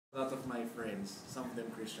A lot of my friends, some of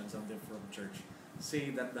them Christians, some of them from church,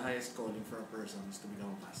 say that the highest calling for a person is to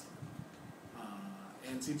become a pastor.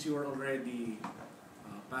 And since you are already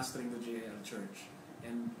pastoring the JL Church,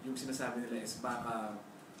 and yung sinasabi nila is baka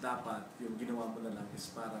dapat yung ginawa mo na lang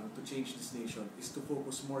is parang to change this nation is to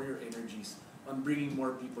focus more your energies on bringing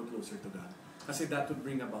more people closer to God. Kasi that would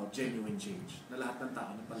bring about genuine change na lahat ng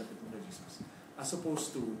tao na palapit mo kay Jesus. As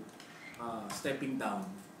opposed to stepping down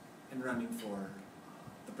and running for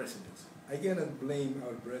the presidency. I cannot blame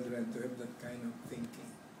our brethren to have that kind of thinking.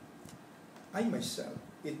 I myself,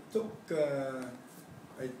 it took,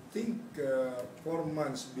 I think, 4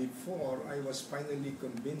 months before I was finally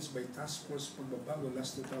convinced by Task Force Pagbabago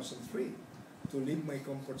last 2003 to leave my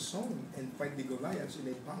comfort zone and fight the Goliaths in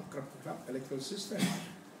a bankrupt electoral system.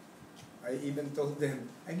 I even told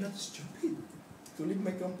them, I'm not stupid to leave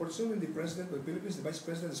my comfort zone when the President of the Philippines, the Vice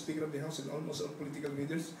President, the Speaker of the House, and almost all political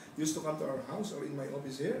leaders used to come to our house or in my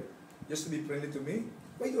office here just to be friendly to me.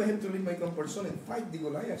 Why do I have to leave my comfort zone and fight the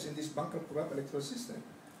Goliaths in this bankrupt electoral system?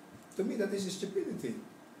 To me, that is stupidity.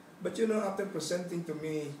 But you know, after presenting to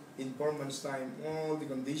me in 4 months' time all the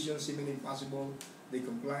conditions seemingly impossible, they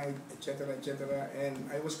complied, etc., etc., and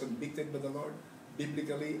I was convicted by the Lord,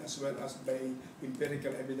 biblically as well as by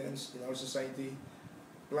empirical evidence in our society,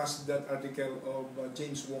 plus that article of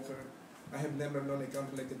James Walker. I have never known a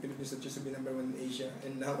country like the Philippines that used to be number 1 in Asia,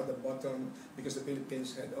 and now at the bottom because the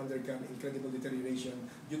Philippines had undergone incredible deterioration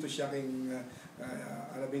due to shocking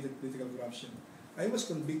unabated political corruption. I was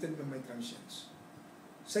convicted by my conscience.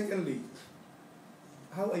 Secondly,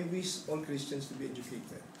 how I wish all Christians to be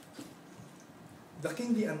educated. The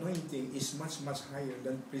kingly anointing is much, much higher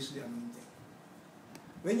than priestly anointing.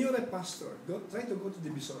 When you're a pastor, try to go to the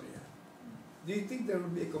Divisoria. Do you think there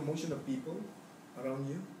will be a commotion of people around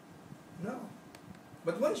you? No.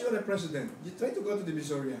 But once you're a president, you try to go to the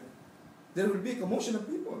Divisoria, there will be a commotion of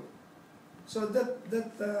people. So that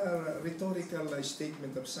rhetorical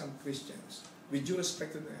statement of some Christians, with due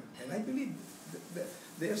respect to them, and I believe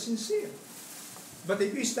they are sincere. But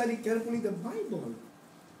if you study carefully the Bible,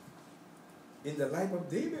 in the life of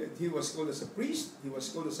David, he was called as a priest, he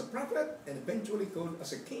was called as a prophet, and eventually called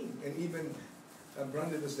as a king, and even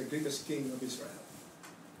branded as the greatest king of Israel.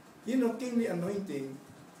 You know, kingly anointing,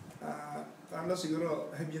 Carlos,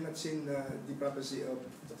 siguro, have you not seen the prophecy of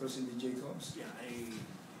Dr. Cindy Jacobs? Yeah,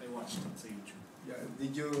 I watched it sa YouTube. Yeah,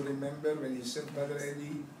 did you remember when he said, Brother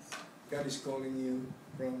Eddie, God is calling you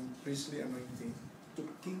from priestly anointing to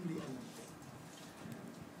kingly anointing?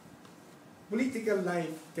 Political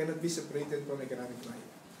life cannot be separated from economic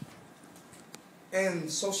life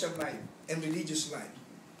and social life and religious life.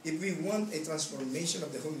 If we want a transformation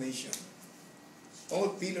of the whole nation,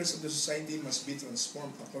 all pillars of the society must be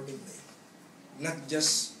transformed accordingly. Not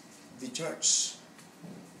just the church,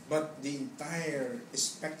 but the entire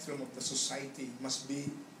spectrum of the society must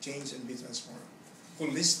be changed and be transformed.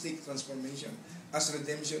 Holistic transformation, as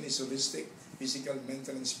redemption is holistic, physical,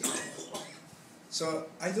 mental, and spiritual. So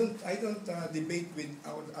I don't debate with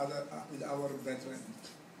our brethren,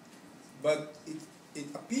 but it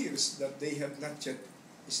appears that they have not yet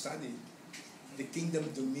studied the kingdom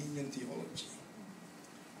dominion theology.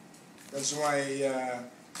 That's why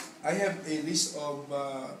I have a list of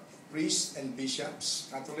priests and bishops,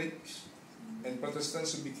 Catholics and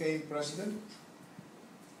Protestants who became president,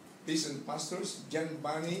 priests and pastors. John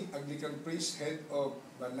Bani, Anglican priest, head of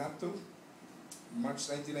Vanuatu, March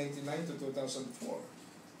 1999 to 2004.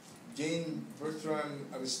 Jane Bertrand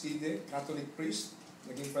Aristide, Catholic priest,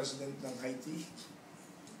 naging president ng Haiti.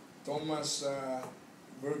 Thomas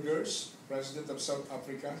Burgers, president of South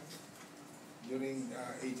Africa during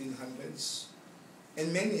 1800s.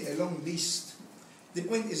 And many, a long list. The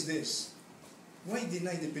point is this: why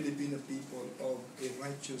deny the Filipino people of a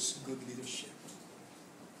righteous, good leadership?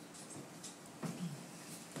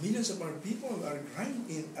 Millions of our people are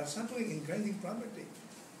suffering in grinding poverty.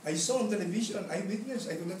 I saw on television, I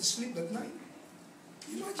witnessed, I could not sleep that night.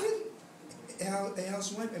 Imagine a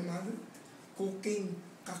housewife, a mother, cooking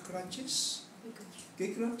cockroaches,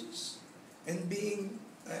 and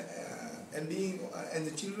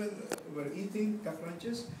the children were eating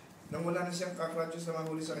cockroaches. Nang wala na siyang cockroaches na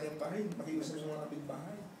mahuli sa kanyang bahay, makiusap sa mga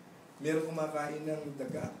kapitbahay. Meron kumakain ng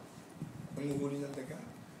daga, nanguhuli ng daga.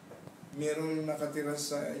 Merong nakatira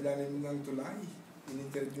sa ilalim ng tulay.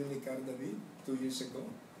 In-interview ni Carl David 2 years ago.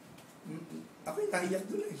 Ako'y naiyak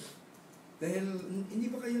doon eh. Dahil hindi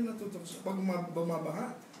ba kayo natutok? Pag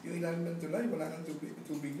bumabaha, yung ilalim ng tulay, wala nang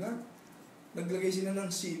tubig lang. Naglagay sila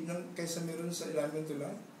ng sieve kaysa meron sa ilalim ng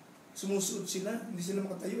tulay. Sumusuot sila, hindi sila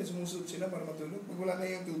makatayo, sumusuot sila para matulog. Pag wala na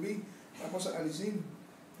yung tubig, tapos alisin.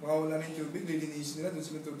 Makawala na yung tubig, lilinisin nila, doon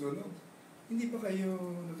sila tutulog. Hindi pa kayo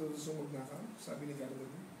natutusong magnakaw? Sabi ni Carlo.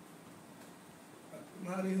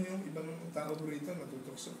 Maaari ho yung ibang tao rito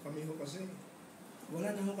natutukso. Kami ho kasi,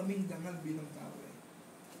 wala na ho kaming dangal bilang tao eh.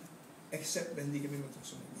 Except na hindi kami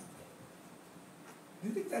matukso magnakaw.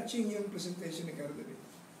 Hindi touching yung presentation ni Carlo.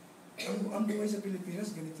 Ang buhay sa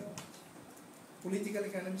Pilipinas, ganito.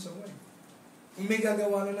 Political economy sa buhay. Kung may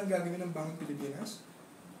gagawa na ng gagawin ng Bangong Pilipinas,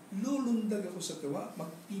 lulundag ako sa tuwa,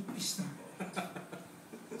 magpipis na ako.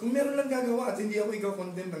 Kung meron lang gagawa at hindi ako ikaw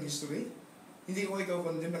condemn ng history, hindi ako ikaw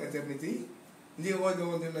condemn ng eternity, hindi ako ikaw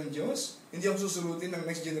condemn ng Diyos, hindi ako susulutin ng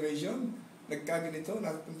next generation, nagkaganito,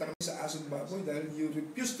 napunta kami sa asong baboy dahil you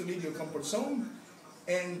refuse to leave your comfort zone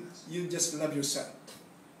and you just love yourself.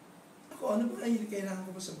 Ako, ano ba ay kailangan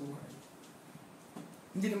ko ba sa buhay?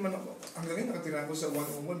 Hindi naman ako, hanggang ngayon nakatira ako sa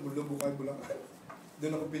 101, Bukay, Bulacan.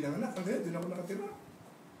 Doon ako pinanganak, hanggang ngayon doon ako nakatira.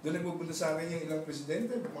 Doon nagpupunta sa akin yung ilang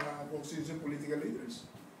presidente, mga constitution political leaders.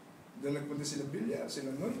 Doon nagpunta sila Villar, sila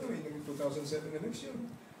Noynoy, ng 2007 election.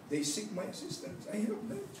 They seek my assistance. I help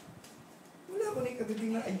them. Wala ko na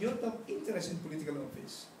ikatiting na iota of interest in political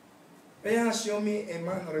office. Kaya show me a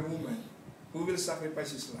man or a woman who will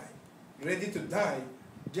sacrifice his life, ready to die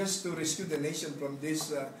just to rescue the nation from this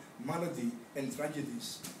malady and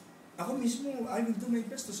tragedies. Ako mismo, I will do my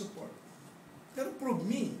best to support. Pero prove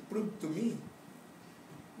to me,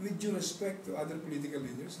 with due respect to other political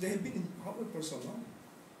leaders, they have been in power for so long.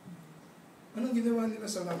 Anong ginawa nila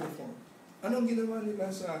sa land reform? Anong ginawa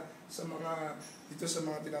nila sa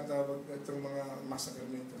mga tinatawag itong mga massacre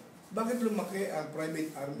nito? Bakit lumaki ang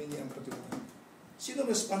private army ni ang Patulan? Sino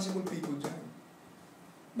responsible people dyan?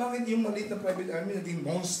 Bakit yung maliit na private army naging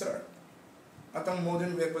monster? At ang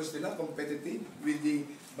modern weapons nila competitive with the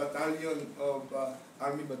battalion of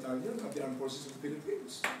Army Battalion of the Armed Forces of the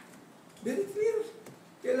Philippines? Very clear.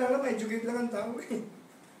 Kailangan ma-educate lang ang tao eh.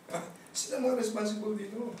 Sila mga responsible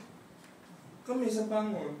dito. Kami sa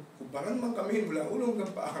Bangon, kung parang naman kami mula ulong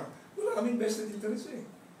hanggang paa, wala kaming vested interest eh.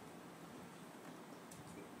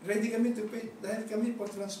 Ready kami to pay dahil kami for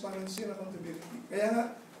transparency and accountability. Kaya nga,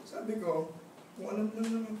 sabi ko, kung alam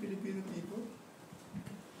lang ng Filipino people,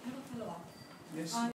 Ano follow-up? yes.